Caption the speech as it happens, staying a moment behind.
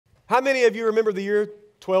How many of you remember the year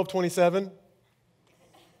 1227?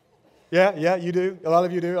 Yeah, you do. A lot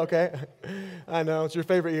of you do, okay. I know, it's your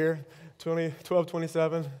favorite year,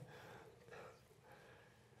 1227.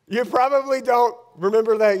 You probably don't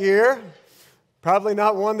remember that year. Probably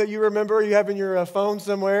not one that you remember. You have in your phone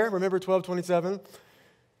somewhere. Remember 1227.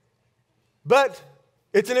 But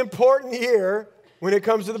it's an important year when it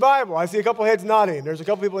comes to the Bible. I see a couple heads nodding. There's a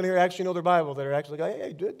couple people in here who actually know their Bible that are actually going,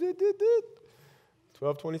 hey,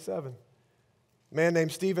 1227. A man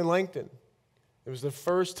named Stephen Langton. It was the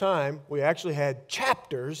first time we actually had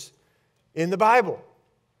chapters in the Bible.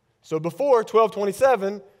 So before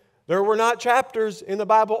 1227, there were not chapters in the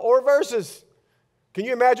Bible or verses. Can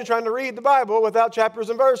you imagine trying to read the Bible without chapters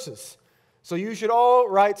and verses? So you should all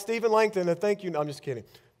write Stephen Langton a thank you. No, I'm just kidding.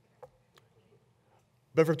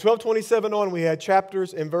 But from 1227 on, we had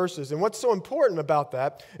chapters and verses. And what's so important about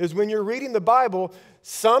that is when you're reading the Bible,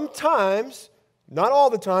 sometimes, not all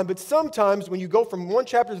the time, but sometimes when you go from one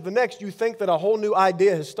chapter to the next, you think that a whole new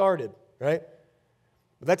idea has started, right?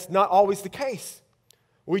 But that's not always the case.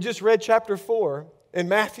 We just read chapter 4 in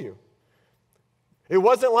Matthew. It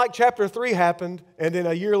wasn't like chapter 3 happened, and then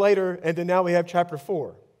a year later, and then now we have chapter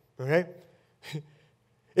 4, okay?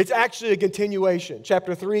 It's actually a continuation.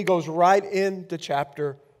 Chapter 3 goes right into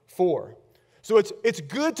chapter 4. So it's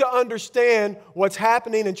good to understand what's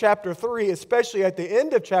happening in chapter 3, especially at the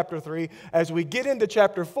end of chapter 3, as we get into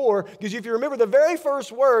chapter 4, because if you remember, the very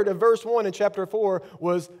first word of verse 1 in chapter 4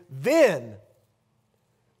 was then,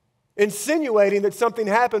 insinuating that something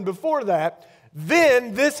happened before that.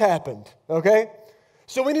 Then this happened, okay?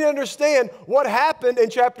 So we need to understand what happened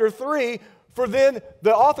in chapter 3 for then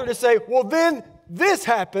the author to say, well, then this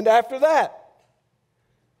happened after that.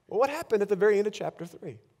 Well, what happened at the very end of chapter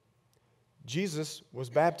 3? Jesus was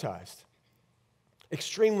baptized.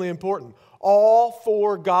 Extremely important. All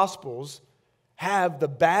 4 Gospels have the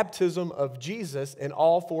baptism of Jesus in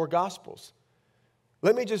all 4 Gospels.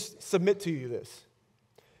 Let me just submit to you this,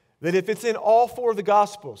 that if it's in all 4 of the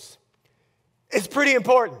Gospels, it's pretty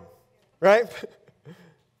important, right?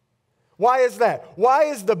 Why is that? Why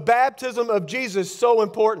is the baptism of Jesus so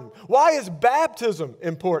important? Why is baptism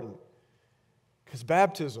important? Because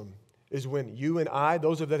baptism is when you and I,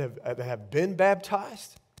 those of that have been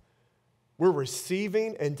baptized, we're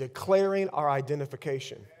receiving and declaring our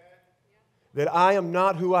identification. That I am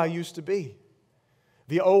not who I used to be.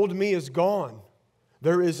 The old me is gone.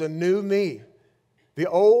 There is a new me. The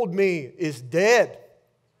old me is dead,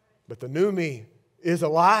 but the new me is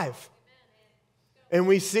alive. And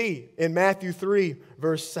we see in Matthew 3,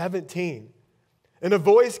 verse 17, and a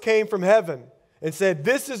voice came from heaven and said,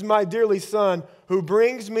 "This is my dearly Son who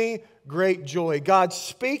brings me great joy." God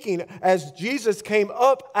speaking as Jesus came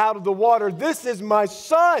up out of the water, "This is my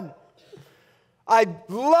Son. I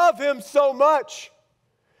love him so much.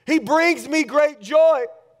 He brings me great joy."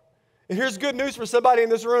 And here's good news for somebody in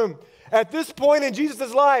this room. At this point in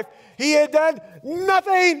Jesus' life, he had done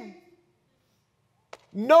nothing.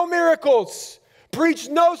 No miracles. Preached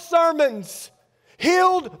no sermons.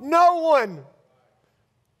 Healed no one.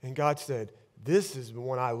 And God said, "This is the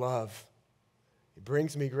one I love. It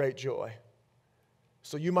brings me great joy."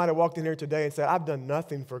 So you might have walked in here today and said, "I've done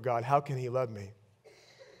nothing for God. How can he love me?"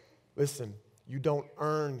 Listen, you don't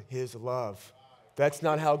earn his love. That's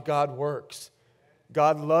not how God works.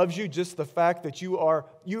 God loves you just the fact that you're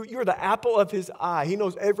the apple of his eye. He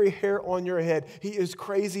knows every hair on your head. He is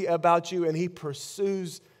crazy about you and he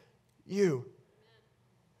pursues you.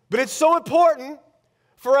 But it's so important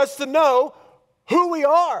for us to know who we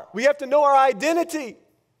are. We have to know our identity.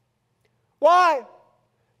 Why?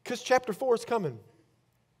 Because chapter 4 is coming.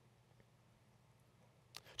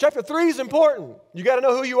 Chapter 3 is important. You got to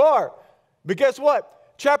know who you are. But guess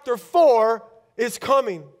what? Chapter 4 is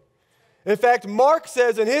coming. In fact, Mark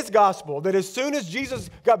says in his gospel that as soon as Jesus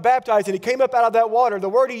got baptized and he came up out of that water, the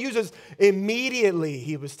word he uses, immediately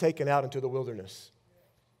he was taken out into the wilderness.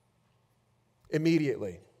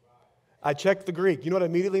 Immediately. I checked the Greek. You know what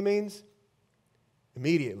immediately means?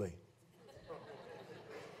 Immediately.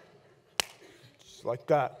 Just like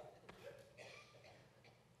that.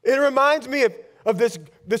 It reminds me of this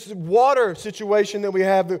water situation that we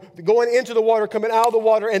have, the going into the water, coming out of the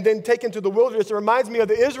water, and then taken to the wilderness. It reminds me of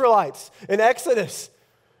the Israelites in Exodus,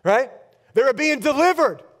 right? They were being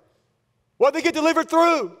delivered. What did they get delivered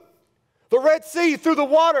through? The Red Sea, through the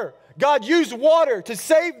water. God used water to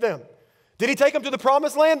save them. Did he take them to the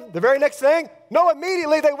promised land? The very next thing? No,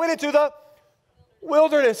 immediately they went into the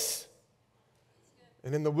wilderness.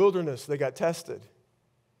 And in the wilderness, they got tested.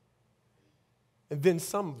 And then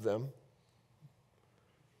some of them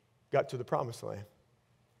got to the promised land.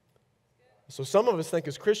 So some of us think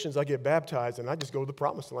as Christians, I get baptized and I just go to the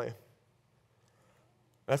promised land.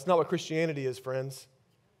 That's not what Christianity is, friends.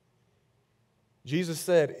 Jesus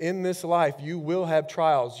said, in this life, you will have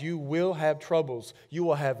trials. You will have troubles. You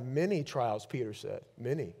will have many trials, Peter said.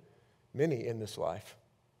 Many in this life.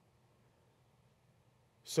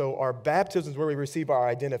 So our baptism is where we receive our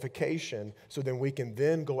identification, so then we can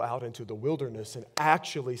then go out into the wilderness and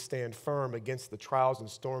actually stand firm against the trials and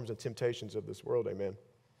storms and temptations of this world. Amen.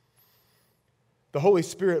 The Holy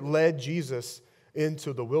Spirit led Jesus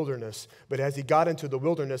into the wilderness, but as he got into the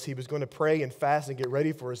wilderness, he was going to pray and fast and get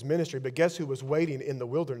ready for his ministry. But guess who was waiting in the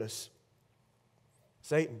wilderness?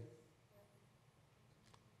 Satan.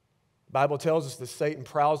 The Bible tells us that Satan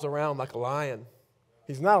prowls around like a lion.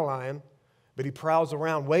 He's not a lion, but he prowls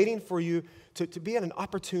around waiting for you to be at an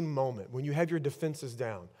opportune moment when you have your defenses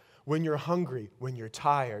down, when you're hungry, when you're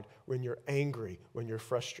tired, when you're angry, when you're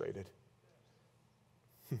frustrated.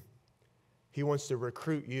 He wants to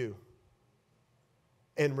recruit you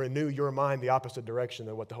and renew your mind the opposite direction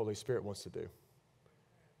than what the Holy Spirit wants to do.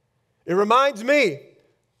 It reminds me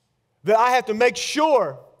that I have to make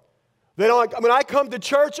sure that when I come to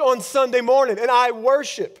church on Sunday morning and I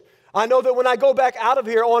worship, I know that when I go back out of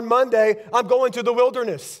here on Monday, I'm going to the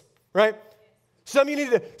wilderness, right? Some of you need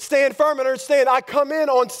to stand firm and understand I come in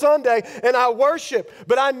on Sunday and I worship,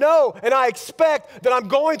 but I know and I expect that I'm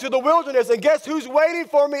going to the wilderness, and guess who's waiting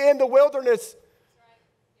for me in the wilderness?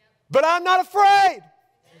 But I'm not afraid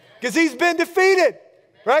because he's been defeated,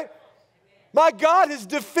 right? My God has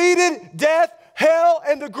defeated death, hell,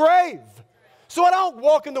 and the grave. So I don't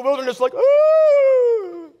walk in the wilderness like,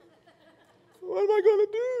 oh, what am I going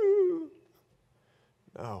to do?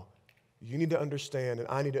 No, you need to understand, and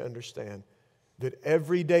I need to understand, that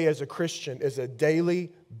every day as a Christian is a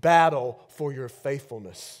daily battle for your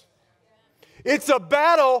faithfulness. It's a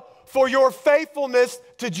battle for your faithfulness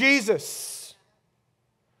to Jesus.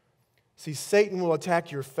 See, Satan will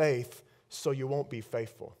attack your faith so you won't be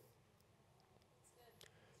faithful.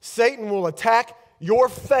 Satan will attack your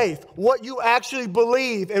faith, what you actually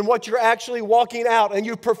believe and what you're actually walking out and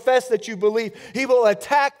you profess that you believe. He will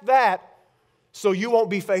attack that so you won't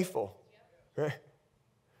be faithful. Right?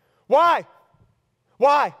 Why?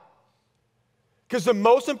 Why? Because the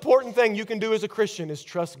most important thing you can do as a Christian is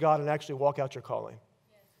trust God and actually walk out your calling.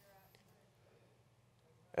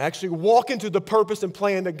 Actually walk into the purpose and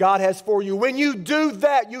plan that God has for you. When you do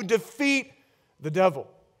that, you defeat the devil.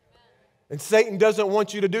 And Satan doesn't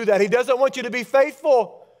want you to do that. He doesn't want you to be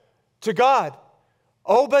faithful to God.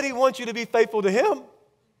 Oh, but he wants you to be faithful to him.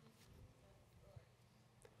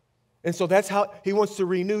 And so that's how he wants to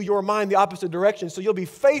renew your mind the opposite direction, so you'll be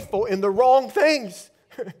faithful in the wrong things.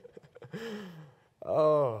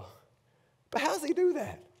 Oh, but how does he do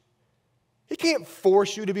that? He can't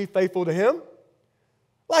force you to be faithful to him.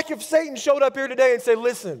 Like if Satan showed up here today and said,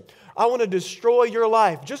 listen, I want to destroy your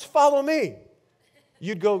life. Just follow me.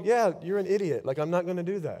 You'd go, yeah, you're an idiot. Like, I'm not going to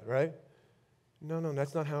do that, right? No,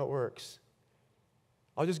 that's not how it works.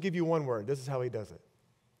 I'll just give you one word. This is how he does it.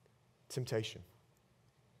 Temptation.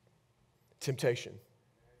 Temptation.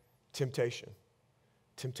 Temptation.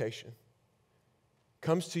 Temptation.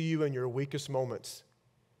 Comes to you in your weakest moments,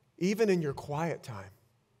 even in your quiet time.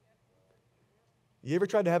 You ever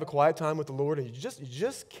tried to have a quiet time with the Lord and you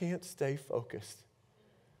just can't stay focused?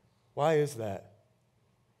 Why is that?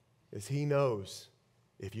 Because he knows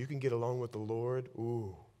if you can get along with the Lord,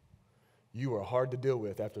 ooh, you are hard to deal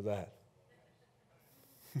with after that.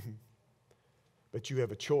 But you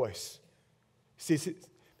have a choice. See,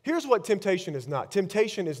 here's what temptation is not.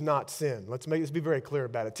 Temptation is not sin. Let's be very clear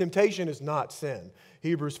about it. Temptation is not sin.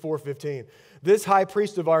 Hebrews 4:15. This high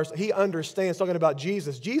priest of ours, he understands, talking about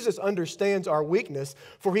Jesus. Jesus understands our weakness,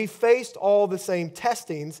 for he faced all the same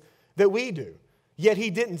testings that we do, yet he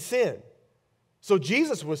didn't sin. So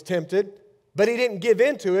Jesus was tempted, but he didn't give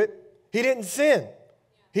in to it. He didn't sin.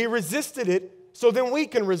 He resisted it, so then we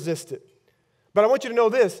can resist it. But I want you to know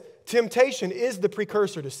this. Temptation is the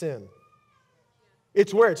precursor to sin.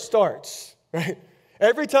 It's where it starts, right?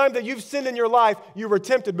 Every time that you've sinned in your life, you were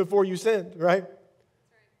tempted before you sinned, right?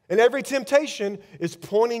 And every temptation is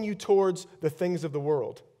pointing you towards the things of the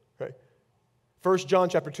world, right? 1 John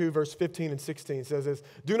chapter 2, verse 15 and 16 says this,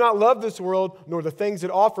 do not love this world nor the things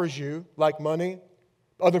it offers you, like money,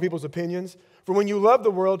 other people's opinions. For when you love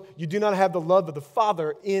the world, you do not have the love of the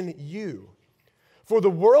Father in you. For the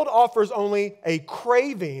world offers only a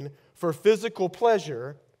craving for physical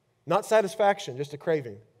pleasure, not satisfaction, just a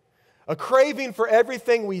craving. A craving for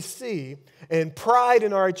everything we see and pride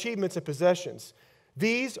in our achievements and possessions.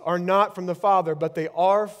 These are not from the Father, but they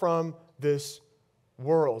are from this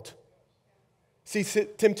world. See,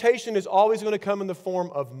 temptation is always going to come in the form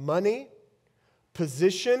of money,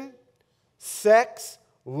 position, sex,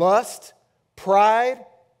 lust, pride,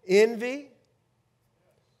 envy,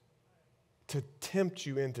 to tempt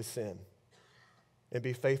you into sin and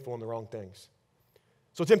be faithful in the wrong things.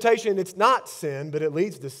 So temptation, it's not sin, but it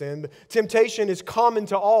leads to sin. Temptation is common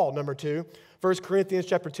to all, number 2. 1 Corinthians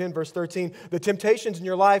chapter 10, verse 13. The temptations in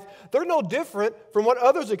your life, they're no different from what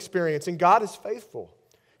others experience, and God is faithful.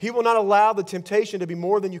 He will not allow the temptation to be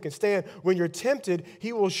more than you can stand. When you're tempted,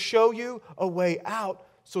 He will show you a way out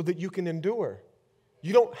so that you can endure.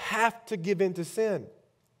 You don't have to give in to sin.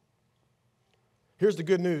 Here's the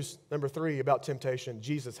good news, number 3, about temptation.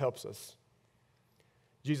 Jesus helps us.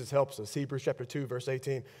 Jesus helps us. Hebrews chapter 2, verse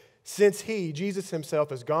 18. Since He, Jesus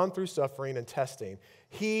Himself, has gone through suffering and testing,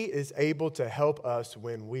 He is able to help us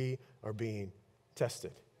when we are being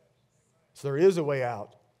tested. So there is a way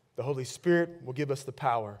out. The Holy Spirit will give us the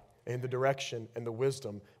power and the direction and the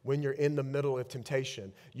wisdom when you're in the middle of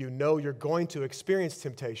temptation. You know you're going to experience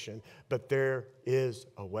temptation, but there is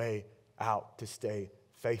a way out to stay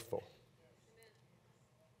faithful.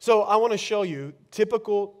 So I want to show you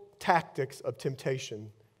typical tactics of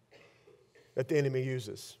temptation that the enemy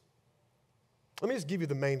uses. Let me just give you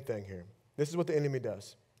the main thing here. This is what the enemy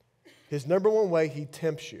does. His number one way he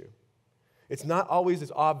tempts you. It's not always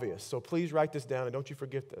as obvious, so please write this down and don't you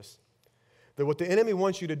forget this. That what the enemy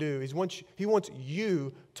wants you to do is he wants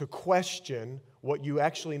you to question what you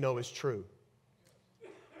actually know is true.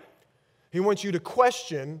 He wants you to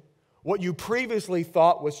question what you previously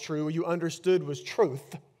thought was true, what you understood was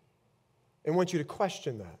truth, and wants you to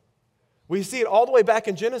question that. We see it all the way back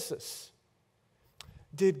in Genesis.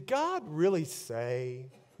 Did God really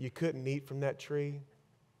say you couldn't eat from that tree?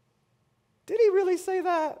 Did He really say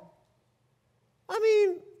that? I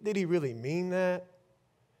mean, did He really mean that?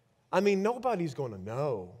 I mean, nobody's going to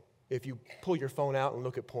know if you pull your phone out and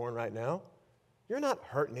look at porn right now. You're not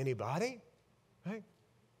hurting anybody, right?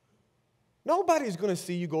 Nobody's going to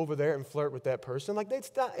see you go over there and flirt with that person. Like,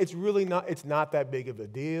 it's not that big of a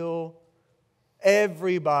deal.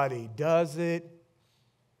 Everybody does it.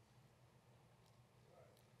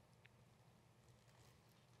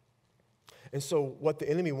 And so what the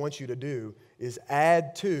enemy wants you to do is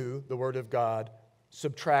add to the Word of God,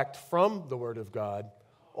 subtract from the Word of God,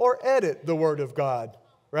 or edit the Word of God,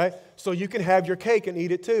 right? So you can have your cake and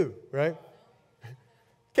eat it too, right?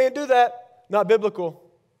 Can't do that. Not biblical.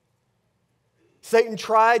 Satan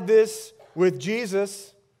tried this with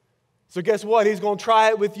Jesus. So guess what? He's going to try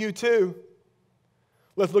it with you too.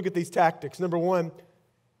 Let's look at these tactics. Number 1,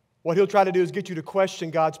 what he'll try to do is get you to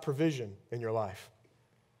question God's provision in your life.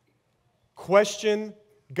 Question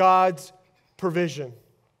God's provision.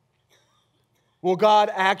 Will God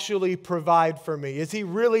actually provide for me? Is He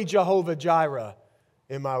really Jehovah Jireh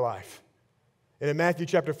in my life? And in Matthew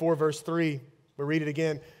chapter 4, verse 3, we'll read it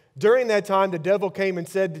again. During that time, the devil came and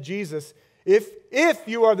said to Jesus, if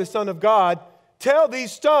you are the Son of God, tell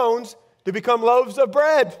these stones to become loaves of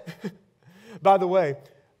bread. By the way,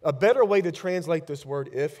 a better way to translate this word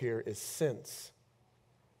if here is since.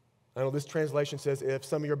 I know this translation says if,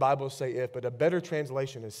 some of your Bibles say if, but a better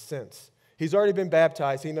translation is since. He's already been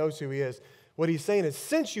baptized, he knows who he is. What he's saying is,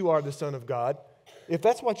 since you are the Son of God, if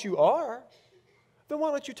that's what you are, then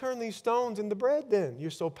why don't you turn these stones into bread then?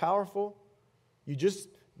 You're so powerful.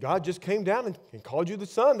 God just came down and called you the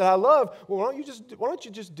Son that I love. Well, why don't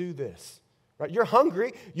you just do this? Right? You're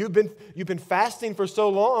hungry. You've been fasting for so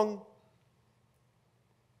long.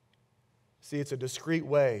 See, it's a discreet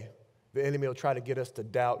way the enemy will try to get us to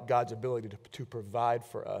doubt God's ability to provide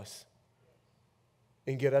for us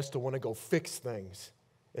and get us to want to go fix things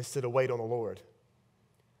instead of wait on the Lord.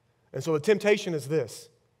 And so the temptation is this,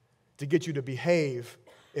 to get you to behave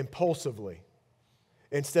impulsively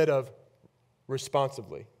instead of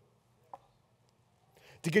responsibly.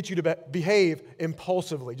 To get you to behave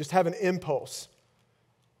impulsively, just have an impulse.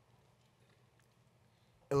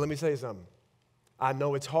 And let me say something. I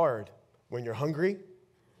know it's hard when you're hungry,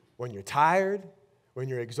 when you're tired, when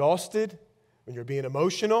you're exhausted, when you're being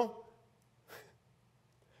emotional,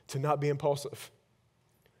 to not be impulsive.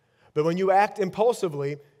 But when you act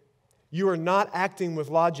impulsively, you are not acting with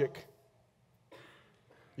logic.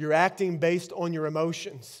 You're acting based on your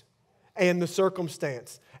emotions and the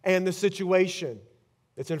circumstance and the situation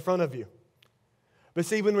that's in front of you. But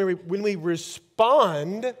see, when we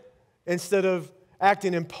respond, instead of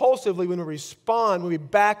acting impulsively, when we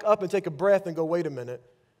back up and take a breath and go, wait a minute,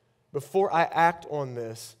 before I act on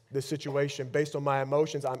this situation based on my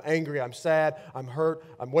emotions, I'm angry, I'm sad, I'm hurt,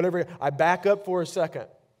 I'm whatever, I back up for a second.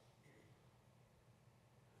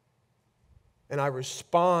 And I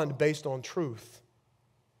respond based on truth.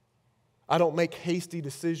 I don't make hasty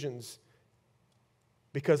decisions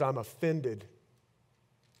because I'm offended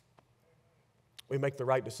we make the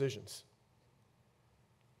right decisions.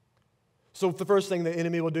 So the first thing the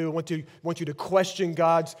enemy will do, want you to question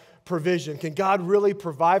God's provision. Can God really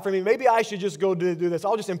provide for me? Maybe I should just go do this.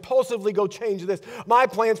 I'll just impulsively go change this. My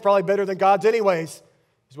plan's probably better than God's anyways,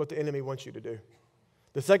 is what the enemy wants you to do.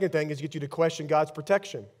 The second thing is get you to question God's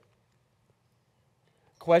protection.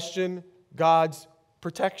 Question God's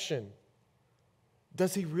protection.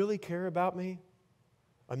 Does he really care about me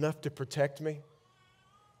enough to protect me?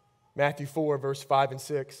 Matthew 4, verse 5 and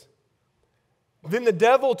 6. Then the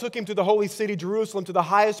devil took him to the holy city, Jerusalem, to the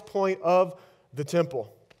highest point of the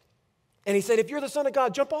temple. And he said, if you're the Son of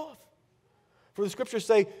God, jump off. For the scriptures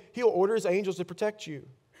say, he'll order his angels to protect you.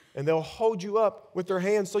 And they'll hold you up with their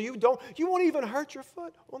hands so you won't even hurt your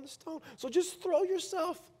foot on the stone. So just throw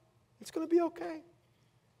yourself. It's going to be okay.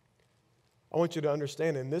 I want you to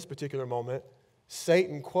understand in this particular moment,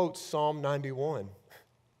 Satan quotes Psalm 91.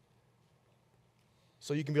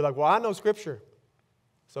 So you can be like, well, I know scripture.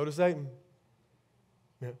 So does Satan.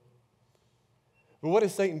 Yeah. But what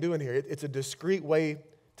is Satan doing here? It's a discreet way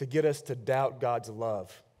to get us to doubt God's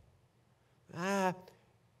love.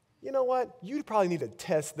 You know what? You probably need to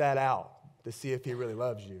test that out to see if he really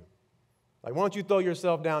loves you. Like, why don't you throw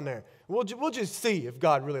yourself down there? We'll just see if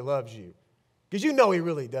God really loves you. Because you know he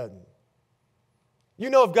really doesn't. You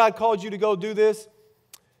know if God called you to go do this,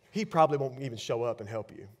 he probably won't even show up and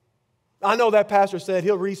help you. I know that pastor said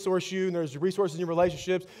he'll resource you, and there's resources in your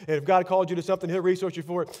relationships, and if God called you to something, he'll resource you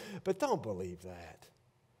for it. But don't believe that.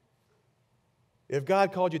 If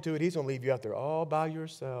God called you to it, he's going to leave you out there all by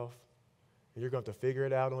yourself, and you're going to have to figure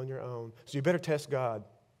it out on your own. So you better test God.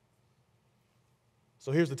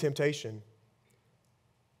 So here's the temptation.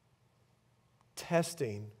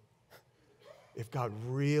 Testing if God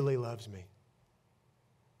really loves me.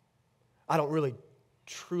 I don't really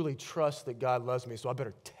truly trust that God loves me, so I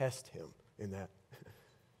better test him in that.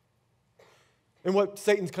 And what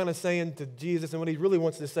Satan's kind of saying to Jesus and what he really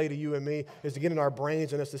wants to say to you and me is to get in our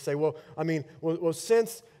brains and us to say, well,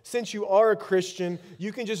 since you are a Christian,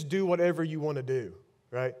 you can just do whatever you want to do,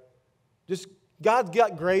 right? Just God's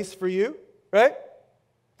got grace for you, right?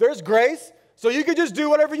 There's grace, so you can just do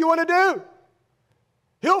whatever you want to do.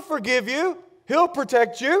 He'll forgive you. He'll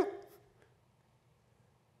protect you.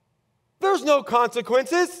 There's no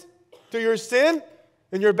consequences to your sin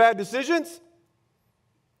and your bad decisions.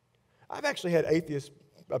 I've actually had an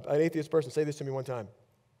atheist person say this to me one time.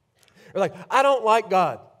 They're like, I don't like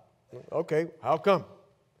God. Okay, how come?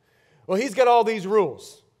 Well, he's got all these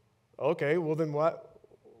rules. Okay, well then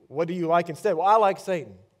what do you like instead? Well, I like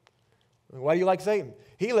Satan. Why do you like Satan?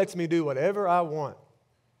 He lets me do whatever I want.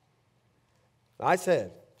 I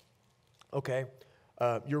said, okay,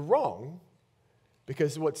 you're wrong.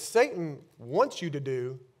 Because what Satan wants you to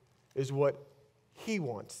do is what he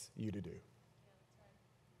wants you to do.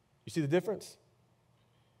 You see the difference?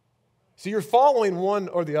 So you're following one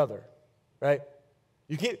or the other, right?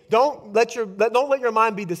 You can't. Don't let your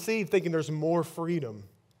mind be deceived thinking there's more freedom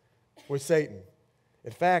with Satan.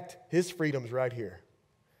 In fact, his freedom's right here.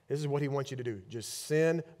 This is what he wants you to do. Just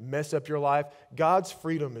sin, mess up your life. God's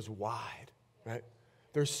freedom is wide, right?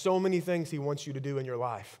 There's so many things he wants you to do in your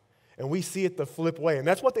life. And we see it the flip way. And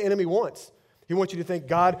that's what the enemy wants. He wants you to think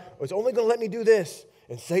God is only going to let me do this,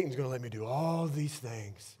 and Satan's going to let me do all these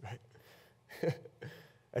things, right?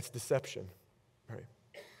 That's deception, right?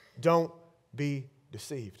 Don't be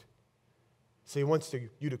deceived. So he wants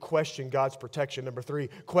you to question God's protection. Number 3,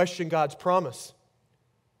 question God's promise.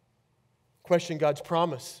 Question God's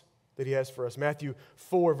promise that he has for us. Matthew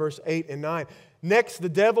 4, verse 8 and 9. Next, the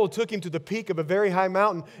devil took him to the peak of a very high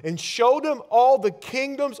mountain and showed him all the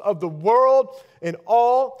kingdoms of the world and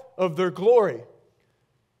all of their glory.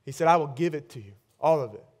 He said, I will give it to you, all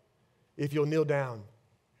of it, if you'll kneel down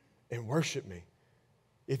and worship me.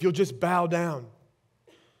 If you'll just bow down.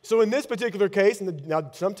 So in this particular case, now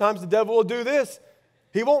sometimes the devil will do this.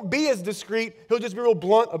 He won't be as discreet. He'll just be real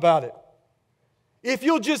blunt about it. If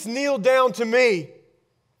you'll just kneel down to me,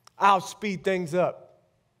 I'll speed things up.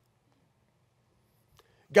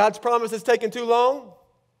 God's promise is taking too long?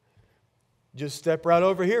 Just step right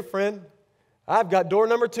over here, friend. I've got door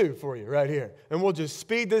number 2 for you right here. And we'll just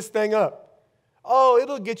speed this thing up. Oh,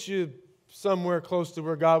 it'll get you somewhere close to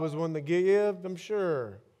where God was wanting to get you, I'm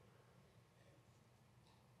sure.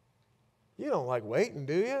 You don't like waiting,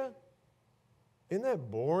 do you? Isn't that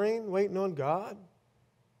boring, waiting on God?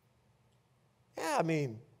 Yeah, I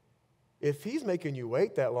mean, if he's making you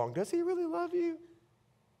wait that long, does he really love you?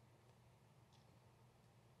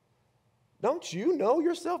 Don't you know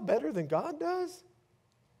yourself better than God does?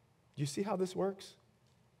 Do you see how this works?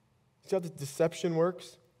 See how the deception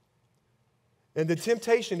works? And the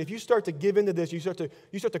temptation, if you start to give into this, you start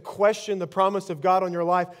to question the promise of God on your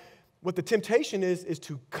life, what the temptation is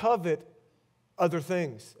to covet other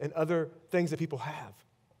things and other things that people have.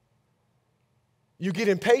 You get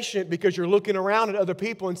impatient because you're looking around at other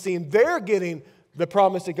people and seeing they're getting the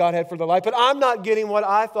promise that God had for their life, but I'm not getting what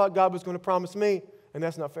I thought God was going to promise me, and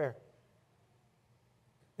that's not fair.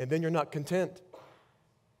 And then you're not content.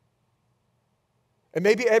 And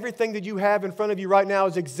maybe everything that you have in front of you right now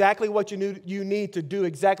is exactly what you need to do,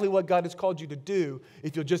 exactly what God has called you to do,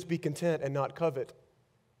 if you'll just be content and not covet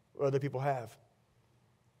what other people have.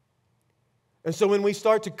 And so when we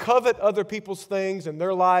start to covet other people's things and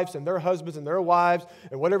their lives and their husbands and their wives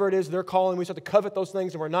and whatever it is they're calling, we start to covet those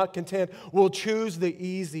things and we're not content, we'll choose the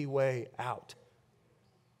easy way out.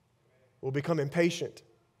 We'll become impatient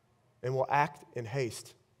and we'll act in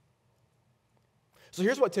haste. So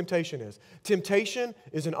here's what temptation is. Temptation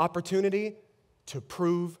is an opportunity to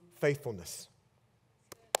prove faithfulness.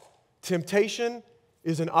 Temptation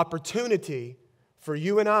is an opportunity for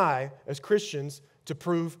you and I as Christians to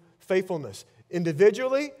prove faithfulness,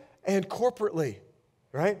 individually and corporately,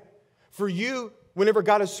 right? For you, whenever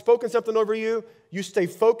God has spoken something over you, you stay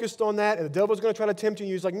focused on that, and the devil's going to try to tempt you,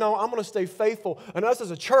 and he's like, no, I'm going to stay faithful. And us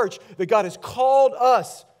as a church, that God has called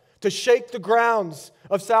us to shake the grounds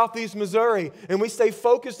of Southeast Missouri, and we stay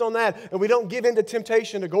focused on that, and we don't give in to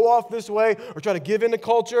temptation to go off this way or try to give in to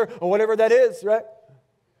culture or whatever that is, right?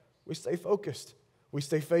 We stay focused. We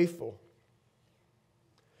stay faithful.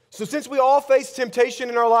 So since we all face temptation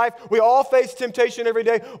in our life, we all face temptation every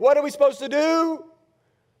day, what are we supposed to do?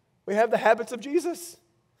 We have the habits of Jesus,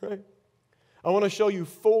 right? I want to show you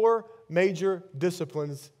 4 major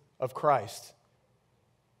disciplines of Christ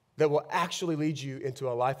that will actually lead you into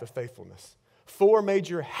a life of faithfulness. 4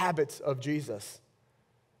 major habits of Jesus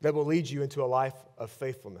that will lead you into a life of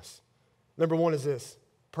faithfulness. Number 1 is this: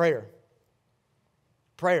 prayer.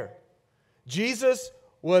 Prayer. Jesus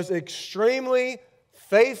was extremely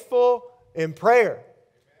faithful in prayer.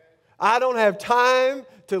 I don't have time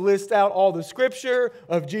to list out all the scripture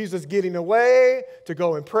of Jesus getting away to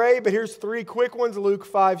go and pray, but here's 3 quick ones: Luke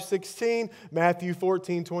 5:16, Matthew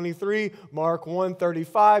 14:23, Mark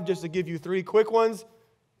 1:35, just to give you 3 quick ones.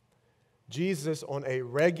 Jesus, on a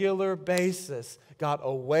regular basis, got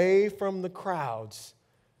away from the crowds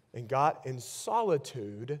and got in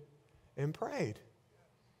solitude and prayed.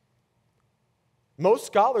 Most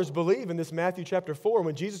scholars believe in this Matthew chapter 4,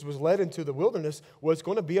 when Jesus was led into the wilderness, was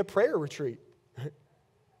going to be a prayer retreat.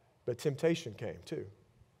 But temptation came too.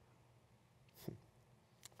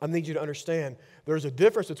 I need you to understand there's a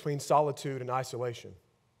difference between solitude and isolation.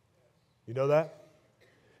 You know that?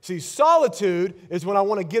 See, solitude is when I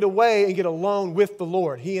want to get away and get alone with the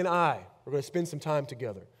Lord. He and I, we're going to spend some time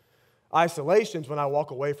together. Isolation is when I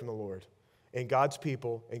walk away from the Lord and God's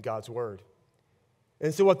people and God's word.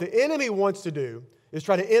 And so what the enemy wants to do is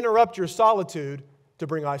try to interrupt your solitude to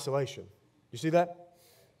bring isolation. You see that?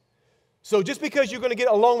 So just because you're going to get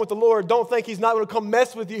alone with the Lord, don't think He's not going to come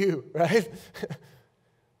mess with you, right?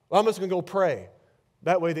 Well, I'm just going to go pray.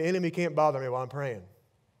 That way the enemy can't bother me while I'm praying.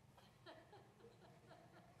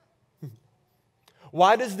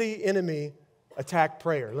 Why does the enemy attack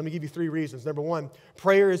prayer? Let me give you 3 reasons. Number 1,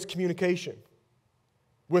 prayer is communication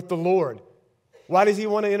with the Lord. Why does he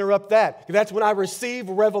want to interrupt that? Because that's when I receive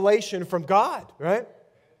revelation from God, right?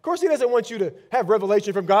 Of course, he doesn't want you to have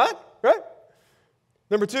revelation from God, right?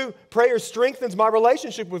 Number 2, prayer strengthens my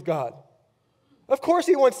relationship with God. Of course,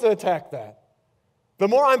 he wants to attack that. The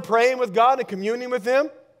more I'm praying with God and communing with Him,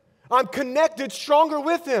 I'm connected stronger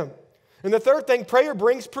with Him. And the third thing, prayer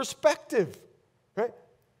brings perspective, right?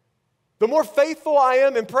 The more faithful I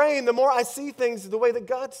am in praying, the more I see things the way that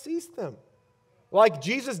God sees them. Like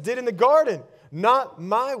Jesus did in the garden. Not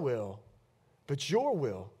my will, but your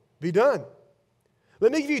will be done.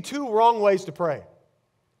 Let me give you 2 wrong ways to pray.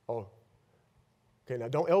 Oh, okay, now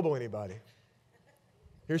don't elbow anybody.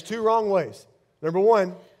 Here's 2 wrong ways. Number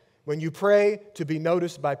 1, when you pray to be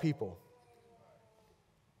noticed by people.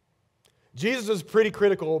 Jesus was pretty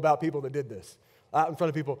critical about people that did this. Out in front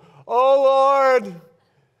of people, oh Lord,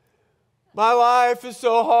 my life is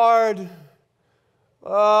so hard.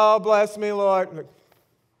 Oh, bless me, Lord.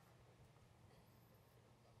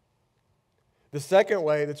 The second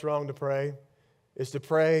way that's wrong to pray is to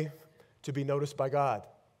pray to be noticed by God.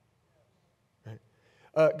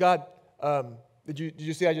 Right? God, did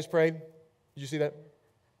you see I just prayed? Did you see that?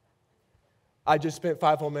 I just spent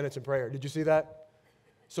 5 whole minutes in prayer. Did you see that?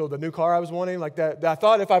 So the new car I was wanting, like that, I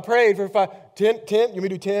thought if I prayed for 10, you want me to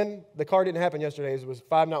do 10? The car didn't happen yesterday. Was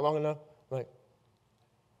 5 not long enough?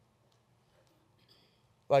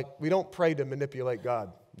 Like we don't pray to manipulate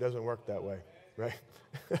God. It doesn't work that way, right?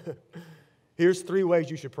 Here's 3 ways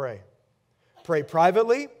you should pray. Pray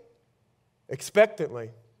privately,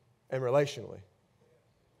 expectantly, and relationally.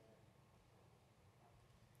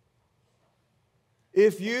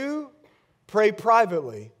 If you pray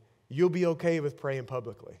privately, you'll be okay with praying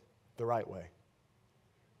publicly the right way.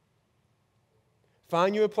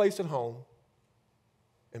 Find you a place at home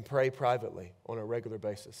and pray privately on a regular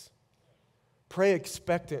basis. Pray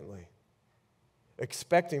expectantly.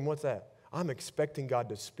 Expecting, what's that? I'm expecting God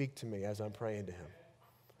to speak to me as I'm praying to Him.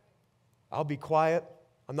 I'll be quiet.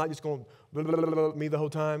 I'm not just going blah, blah, blah, blah, me the whole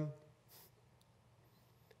time.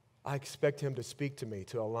 I expect Him to speak to me,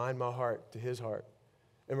 to align my heart to His heart.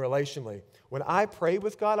 And relationally, when I pray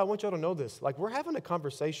with God, I want y'all to know this. Like, we're having a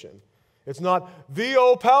conversation. It's not, the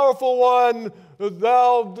all-powerful one,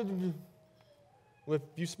 thou. Well, if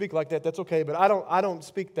you speak like that, that's okay, but I don't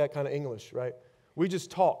speak that kind of English, right? We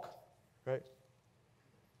just talk, right?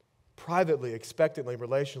 Privately, expectantly,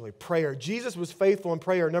 relationally, prayer. Jesus was faithful in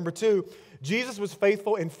prayer. Number 2, Jesus was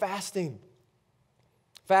faithful in fasting.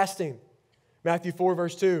 Fasting. Matthew 4,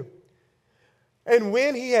 verse 2. And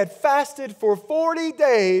when he had fasted for 40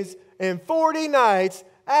 days and 40 nights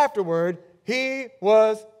afterward, he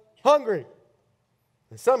was hungry.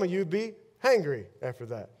 And some of you be hangry after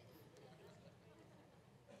that.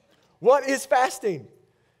 What is fasting?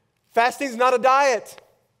 Fasting is not a diet.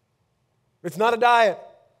 It's not a diet.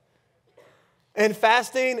 And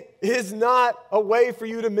fasting is not a way for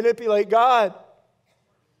you to manipulate God.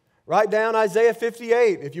 Write down Isaiah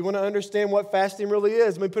 58 if you want to understand what fasting really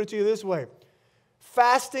is. Let me put it to you this way.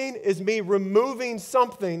 Fasting is me removing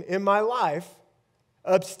something in my life,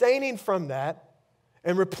 abstaining from that,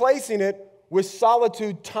 and replacing it with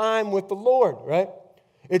solitude time with the Lord, right?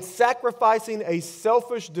 It's sacrificing a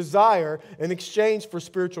selfish desire in exchange for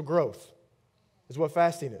spiritual growth, is what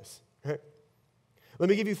fasting is. Right? Let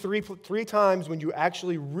me give you three times when you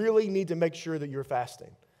actually really need to make sure that you're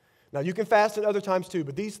fasting. Now, you can fast at other times too,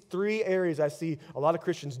 but these 3 areas I see a lot of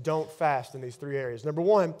Christians don't fast in these 3 areas. Number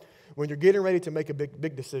 1, when you're getting ready to make a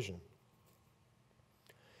big decision.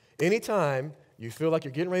 Anytime you feel like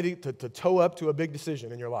you're getting ready to toe up to a big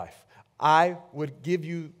decision in your life, I would give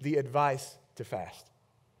you the advice to fast.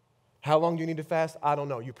 How long do you need to fast? I don't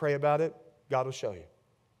know. You pray about it, God will show you.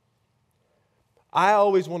 I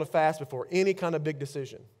always want to fast before any kind of big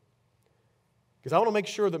decision because I want to make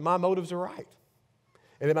sure that my motives are right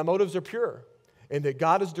and that my motives are pure and that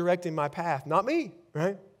God is directing my path, not me,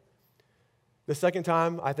 right? The second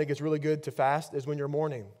time I think it's really good to fast is when you're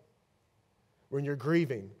mourning, when you're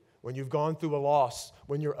grieving, when you've gone through a loss,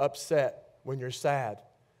 when you're upset, when you're sad.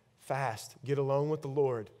 Fast. Get alone with the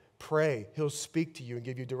Lord. Pray. He'll speak to you and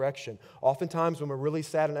give you direction. Oftentimes when we're really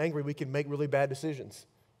sad and angry, we can make really bad decisions,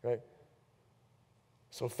 right?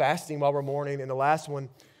 So fasting while we're mourning. And the last one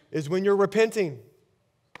is when you're repenting.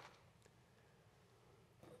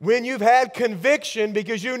 When you've had conviction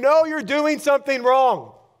because you know you're doing something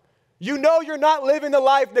wrong. You know you're not living the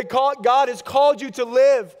life that God has called you to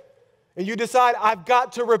live. And you decide, I've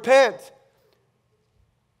got to repent.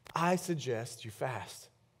 I suggest you fast.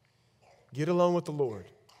 Get alone with the Lord.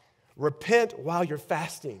 Repent while you're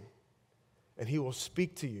fasting. And He will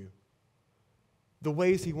speak to you. The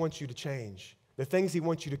ways He wants you to change. The things He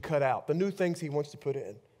wants you to cut out. The new things He wants to put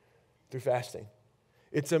in through fasting.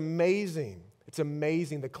 It's amazing. It's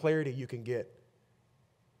amazing the clarity you can get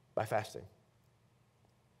by fasting.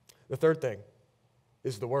 The third thing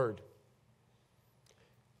is the Word.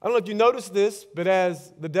 I don't know if you noticed this, but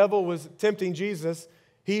as the devil was tempting Jesus,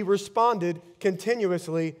 he responded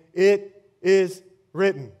continuously, "It is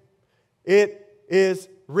written. It is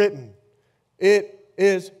written. It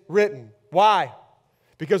is written." Why?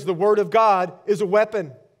 Because the Word of God is a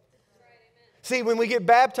weapon. See, when we get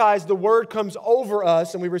baptized, the Word comes over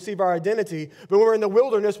us and we receive our identity. But when we're in the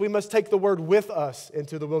wilderness, we must take the Word with us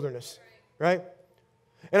into the wilderness, right?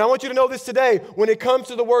 And I want you to know this today. When it comes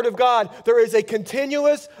to the Word of God, there is a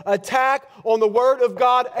continuous attack on the Word of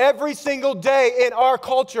God every single day in our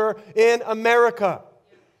culture in America.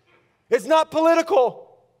 It's not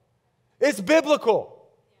political. It's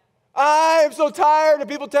biblical. I am so tired of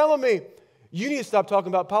people telling me, you need to stop talking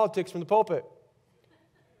about politics from the pulpit.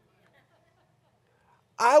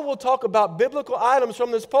 I will talk about biblical items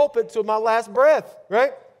from this pulpit till my last breath,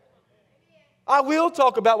 right? I will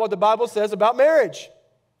talk about what the Bible says about marriage.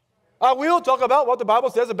 I will talk about what the Bible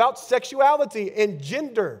says about sexuality and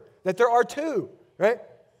gender, that there are 2, right?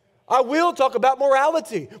 I will talk about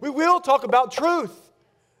morality. We will talk about truth.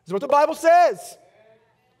 This is what the Bible says.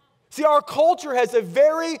 See, our culture has a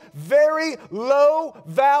very, very low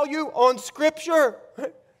value on Scripture.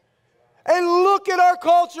 And look at our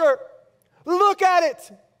culture. Look at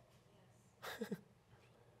it.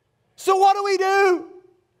 So what do?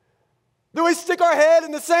 Do we stick our head in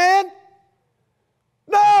the sand?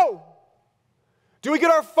 No. Do we get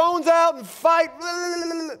our phones out and fight?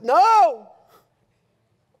 No.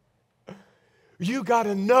 You got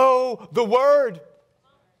to know the Word.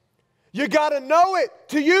 You got to know it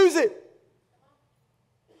to use it.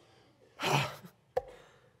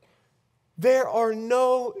 There are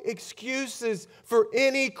no excuses for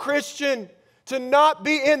any Christian to not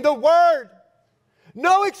be in the Word.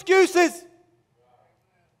 No excuses.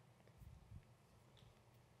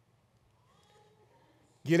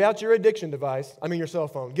 Get out your addiction device, your cell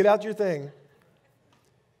phone. Get out your thing.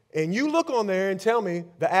 And you look on there and tell me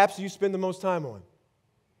the apps you spend the most time on.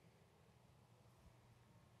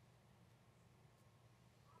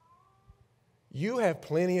 You have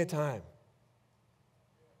plenty of time.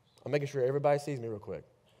 I'm making sure everybody sees me real quick.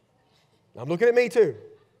 I'm looking at me too.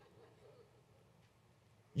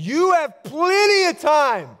 You have plenty of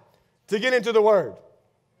time to get into the Word.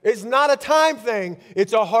 It's not a time thing,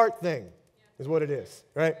 it's a heart thing, is what it is,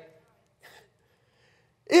 right?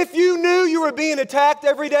 If you knew you were being attacked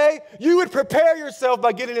every day, you would prepare yourself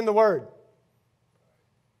by getting in the Word.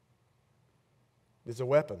 It's a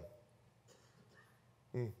weapon.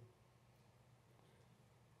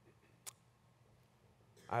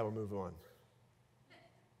 I will move on.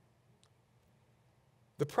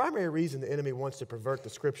 The primary reason the enemy wants to pervert the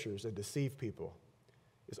Scriptures and deceive people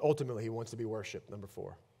is ultimately he wants to be worshiped, number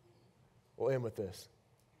 4. We'll end with this.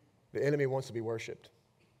 The enemy wants to be worshiped.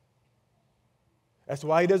 That's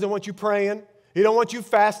why he doesn't want you praying. He don't want you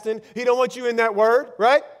fasting. He don't want you in that Word,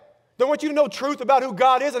 right? Don't want you to know truth about who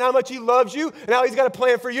God is and how much He loves you and how He's got a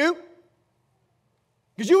plan for you.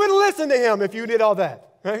 Because you wouldn't listen to Him if you did all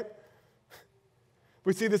that, right?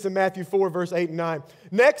 We see this in Matthew 4, verse 8 and 9.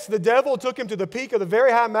 Next, the devil took him to the peak of the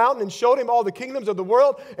very high mountain and showed him all the kingdoms of the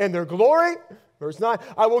world and their glory. Verse 9,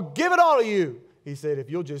 I will give it all to you. He said, if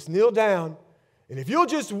you'll just kneel down and if you'll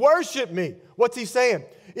just worship me. What's he saying?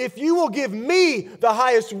 If you will give me the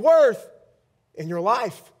highest worth in your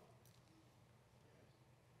life.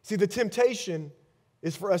 See, the temptation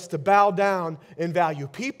is for us to bow down and value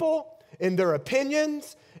people and their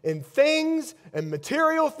opinions and things and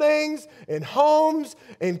material things and homes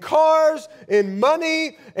and cars and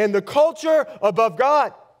money and the culture above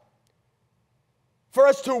God. For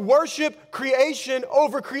us to worship creation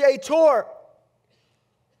over Creator.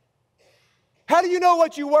 How do you know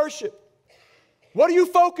what you worship? What do you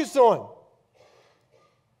focus on?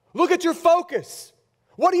 Look at your focus.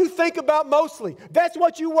 What do you think about mostly? That's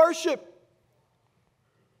what you worship.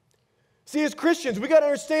 See, as Christians, we got to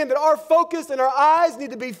understand that our focus and our eyes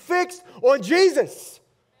need to be fixed on Jesus,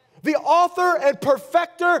 the author and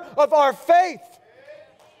perfecter of our faith.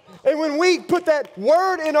 And when we put that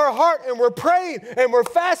word in our heart and we're praying and we're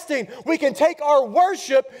fasting, we can take our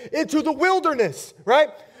worship into the wilderness, right?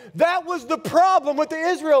 That was the problem with the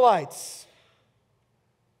Israelites.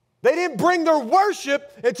 They didn't bring their worship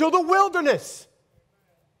into the wilderness.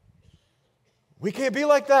 We can't be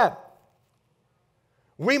like that.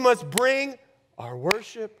 We must bring our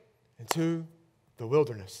worship into the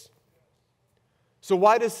wilderness. So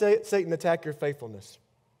why does Satan attack your faithfulness?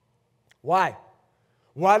 Why?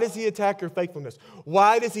 Why does he attack your faithfulness?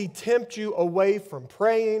 Why does he tempt you away from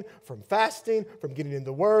praying, from fasting, from getting in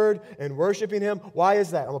the Word and worshiping Him? Why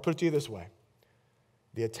is that? I'm going to put it to you this way.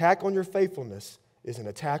 The attack on your faithfulness is an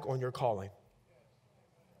attack on your calling.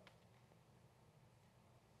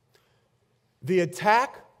 The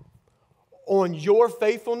attack on your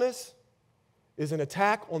faithfulness is an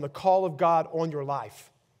attack on the call of God on your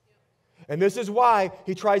life. And this is why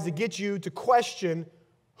he tries to get you to question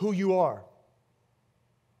who you are.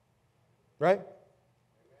 Right?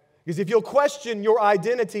 Because if you'll question your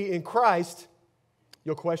identity in Christ,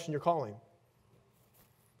 you'll question your calling.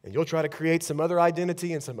 And you'll try to create some other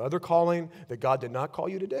identity and some other calling that God did not call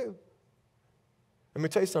you to do. Let me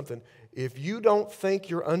tell you something. If you don't think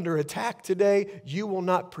you're under attack today, you will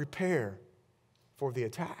not prepare for the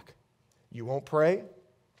attack. You won't pray.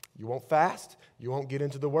 You won't fast. You won't get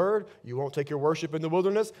into the Word. You won't take your worship in the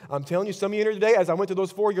wilderness. I'm telling you, some of you here today, as I went to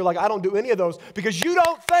those 4, you're like, I don't do any of those because you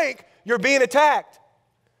don't think you're being attacked.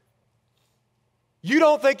 You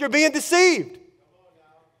don't think you're being deceived.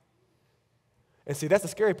 And see, that's the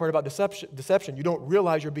scary part about deception. You don't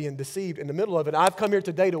realize you're being deceived in the middle of it. I've come here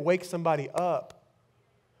today to wake somebody up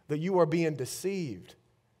that you are being deceived.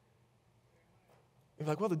 You're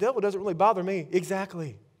like, well, the devil doesn't really bother me.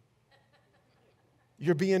 Exactly.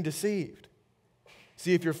 You're being deceived.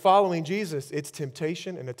 See, if you're following Jesus, it's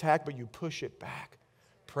temptation and attack, but you push it back.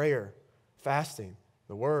 Prayer, fasting,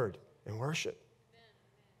 the Word, and worship.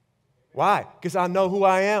 Why? Because I know who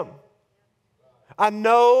I am. I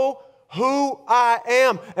know who I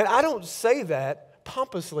am. And I don't say that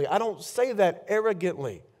pompously. I don't say that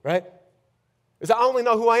arrogantly, right? Because I only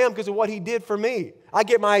know who I am because of what he did for me. I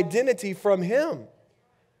get my identity from him.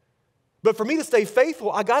 But for me to stay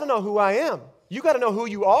faithful, I got to know who I am. You got to know who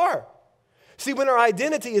you are. See, when our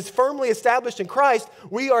identity is firmly established in Christ,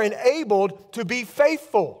 we are enabled to be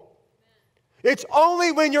faithful. It's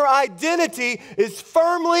only when your identity is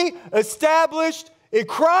firmly established in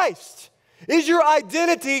Christ. Is your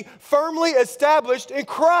identity firmly established in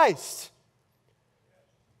Christ?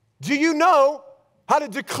 Do you know how to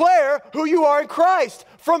declare who you are in Christ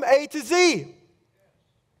from A to Z?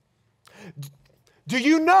 Do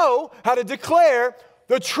you know how to declare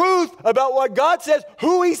the truth about what God says,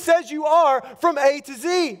 who he says you are from A to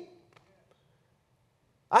Z?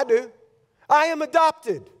 I do. I am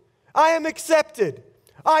adopted. I am accepted.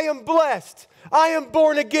 I am blessed. I am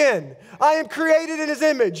born again. I am created in his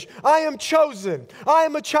image. I am chosen. I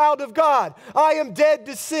am a child of God. I am dead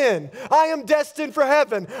to sin. I am destined for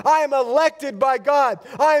heaven. I am elected by God.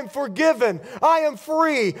 I am forgiven. I am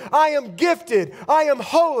free. I am gifted. I am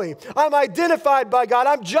holy. I'm identified by God.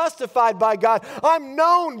 I'm justified by God. I'm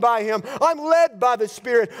known by him. I'm led by the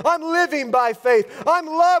Spirit. I'm living by faith. I'm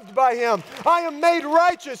loved by him. I am made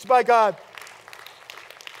righteous by God.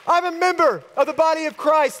 I'm a member of the body of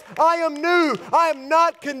Christ. I am new. I am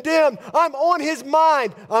not condemned. I'm on his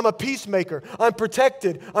mind. I'm a peacemaker. I'm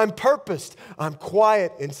protected. I'm purposed. I'm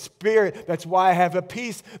quiet in spirit. That's why I have a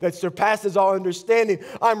peace that surpasses all understanding.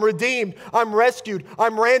 I'm redeemed. I'm rescued.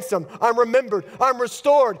 I'm ransomed. I'm remembered. I'm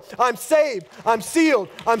restored. I'm saved. I'm sealed.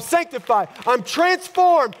 I'm sanctified. I'm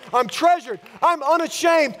transformed. I'm treasured. I'm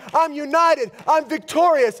unashamed. I'm united. I'm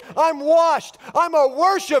victorious. I'm washed. I'm a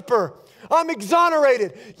worshiper. I'm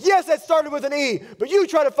exonerated. Yes, that started with an E, but you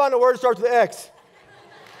try to find a word that starts with an X.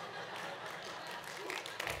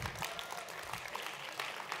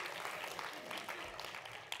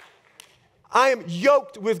 I am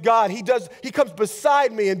yoked with God. He comes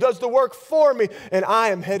beside me and does the work for me, and I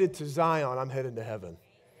am headed to Zion. I'm headed to heaven.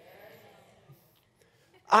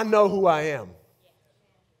 I know who I am.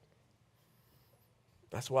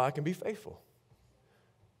 That's why I can be faithful.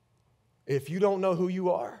 If you don't know who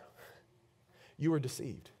you are, you are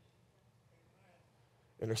deceived.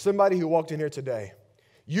 And there's somebody who walked in here today.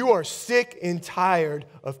 You are sick and tired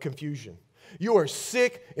of confusion. You are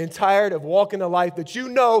sick and tired of walking a life that you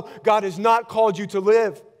know God has not called you to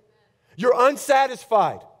live. You're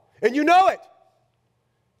unsatisfied, and you know it.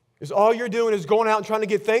 Because all you're doing is going out and trying to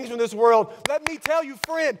get things from this world. Let me tell you,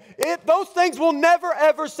 friend, those things will never,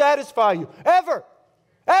 ever satisfy you. Ever.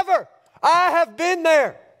 Ever. I have been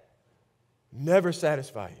there. Never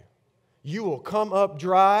satisfy you. You will come up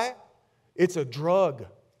dry. It's a drug.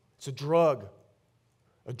 It's a drug.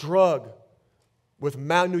 A drug with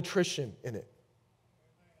malnutrition in it.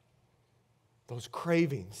 Those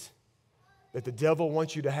cravings that the devil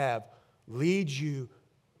wants you to have lead you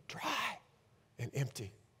dry and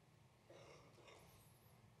empty.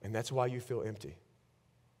 And that's why you feel empty.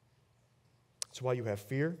 That's why you have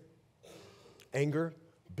fear, anger,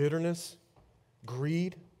 bitterness,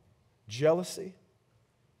 greed, jealousy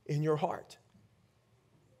in your heart.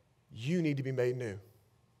 You need to be made new.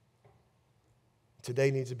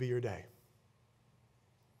 Today needs to be your day.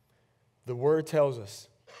 The Word tells us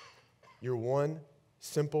you're one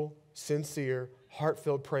simple, sincere,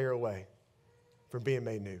 heartfelt prayer away from being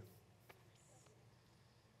made new.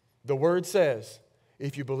 The Word says,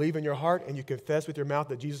 if you believe in your heart and you confess with your mouth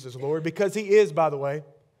that Jesus is Lord, because He is, by the way,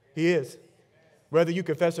 He is. Whether you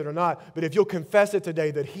confess it or not, but if you'll confess it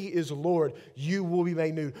today that He is Lord, you will be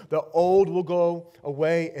made new. The old will go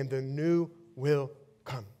away and the new will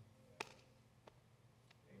come.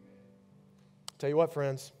 Tell you what,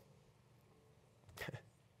 friends,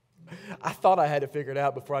 I thought I had it figured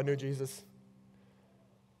out before I knew Jesus.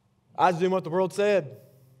 I was doing what the world said,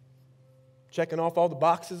 checking off all the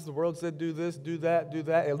boxes. The world said, do this, do that, do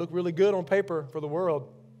that. It looked really good on paper for the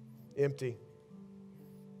world. Empty.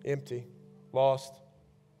 Empty. Lost.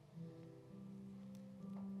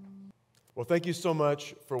 Well, thank you so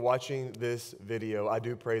much for watching this video. I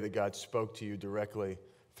do pray that God spoke to you directly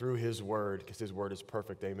through His Word, because His Word is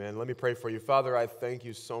perfect. Amen. Let me pray for you. Father, I thank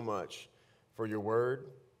you so much for your Word.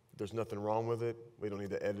 There's nothing wrong with it. We don't need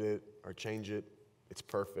to edit it or change it. It's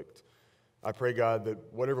perfect. I pray, God, that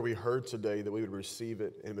whatever we heard today, that we would receive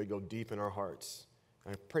it and it would go deep in our hearts.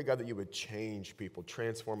 I pray, God, that you would change people,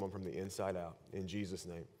 transform them from the inside out. In Jesus'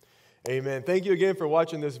 name. Amen. Thank you again for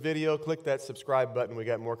watching this video. Click that subscribe button. We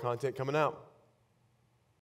got more content coming out.